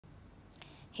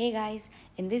Hey guys,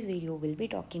 in this video we'll be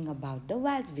talking about the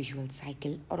Wald's visual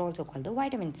cycle, or also called the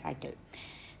vitamin cycle.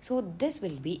 So this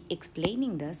will be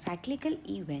explaining the cyclical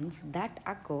events that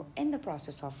occur in the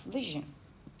process of vision.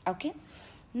 Okay,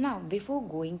 now before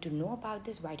going to know about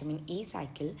this vitamin A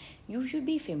cycle, you should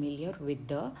be familiar with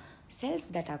the cells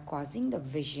that are causing the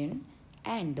vision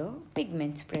and the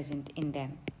pigments present in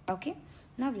them. Okay,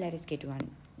 now let us get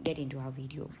into our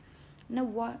video.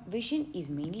 Now, vision is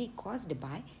mainly caused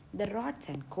by the rods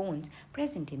and cones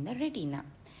present in the retina.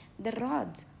 The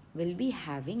rods will be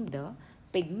having the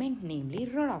pigment, namely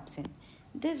rhodopsin.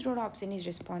 This rhodopsin is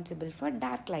responsible for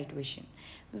dark light vision,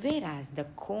 whereas the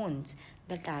cones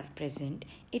that are present,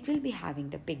 it will be having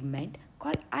the pigment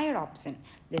called iodopsin.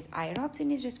 This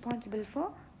iodopsin is responsible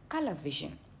for color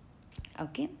vision.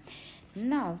 Okay,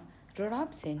 now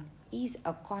rhodopsin is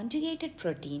a conjugated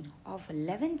protein of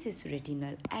 11-cis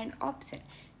retinal and opsin.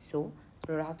 So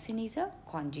rhodopsin is a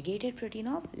conjugated protein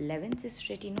of 11-cis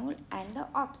retinol and the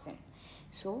opsin.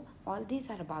 So all these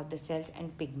are about the cells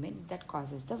and pigments that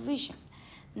causes the vision.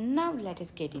 Now let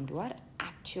us get into our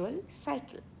actual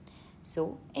cycle.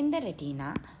 So in the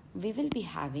retina, we will be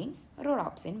having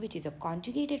rhodopsin, which is a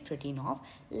conjugated protein of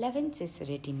 11-cis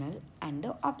retinal and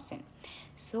the opsin.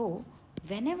 So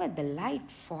whenever the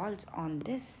light falls on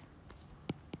this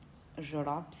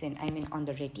rhodopsin, on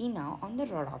the retina, on the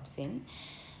rhodopsin,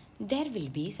 there will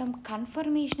be some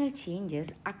conformational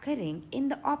changes occurring in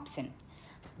the opsin.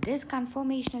 This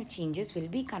conformational changes will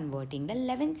be converting the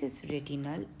 11-cis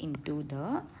retinal into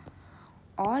the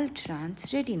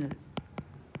all-trans retinal.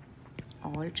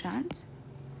 All-trans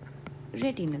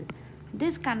retinal.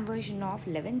 This conversion of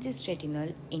 11-cis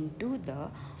retinal into the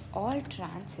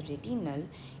all-trans retinal,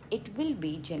 it will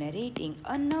be generating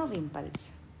a nerve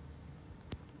impulse.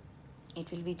 It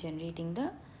will be generating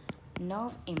the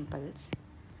nerve impulse.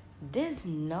 This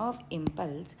nerve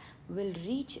impulse will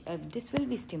reach, this will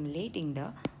be stimulating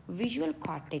the visual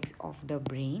cortex of the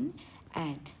brain,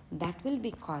 and that will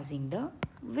be causing the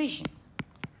vision.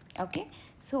 Okay,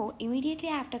 so immediately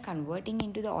after converting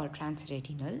into the all-trans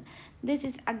retinal, this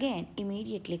is again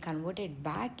immediately converted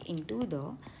back into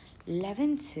the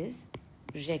 11-cis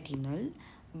retinal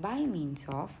by means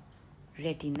of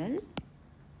retinal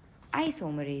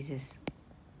isomerases.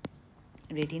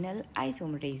 Retinal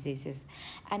isomerases,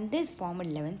 and this formed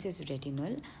 11-cis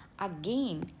retinal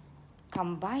again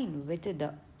combine with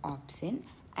the opsin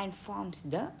and forms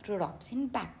the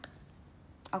rhodopsin back.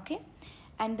 Okay,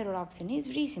 and the rhodopsin is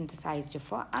resynthesized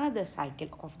for another cycle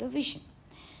of the vision.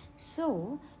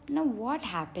 So now what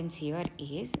happens here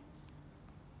is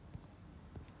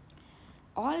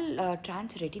all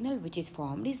trans retinal which is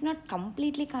formed is not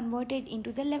completely converted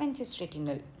into the 11-cis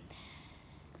retinal.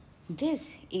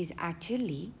 This is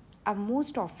actually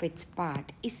most of its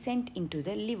part is sent into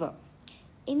the liver.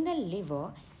 In the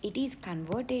liver, it is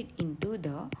converted into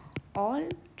the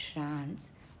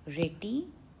all-trans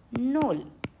retinol.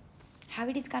 How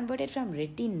it is converted from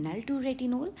retinal to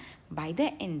retinol? By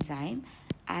the enzyme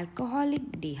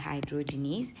alcoholic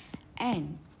dehydrogenase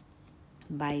and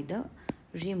by the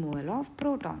removal of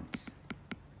protons.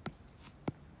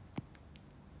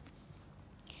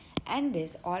 And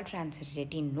this all-trans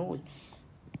retinol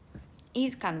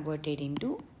is converted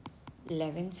into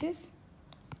 11-cis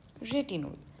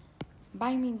retinol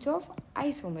by means of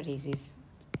isomerases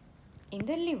in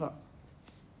the liver.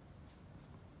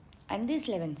 And this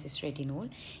 11-cis retinol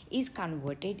is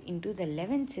converted into the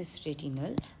 11-cis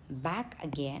retinal back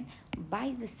again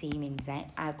by the same enzyme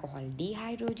alcohol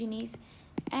dehydrogenase,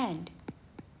 and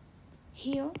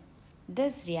here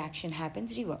this reaction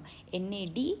happens reverse.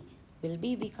 NAD will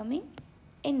be becoming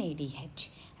NADH,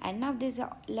 and now this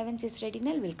 11-cis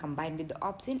retinal will combine with the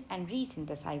opsin and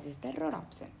resynthesizes the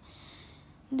rhodopsin.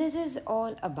 This is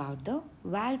all about the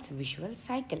Wald's visual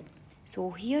cycle.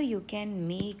 So here you can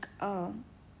make a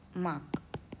mark.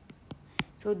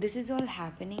 So this is all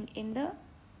happening in the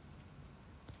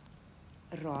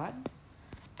rod,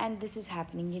 and this is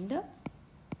happening in the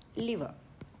liver.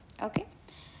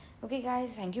 Okay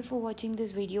guys, thank you for watching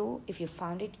this video. If you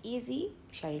found it easy,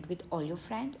 share it with all your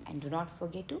friends and do not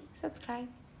forget to subscribe.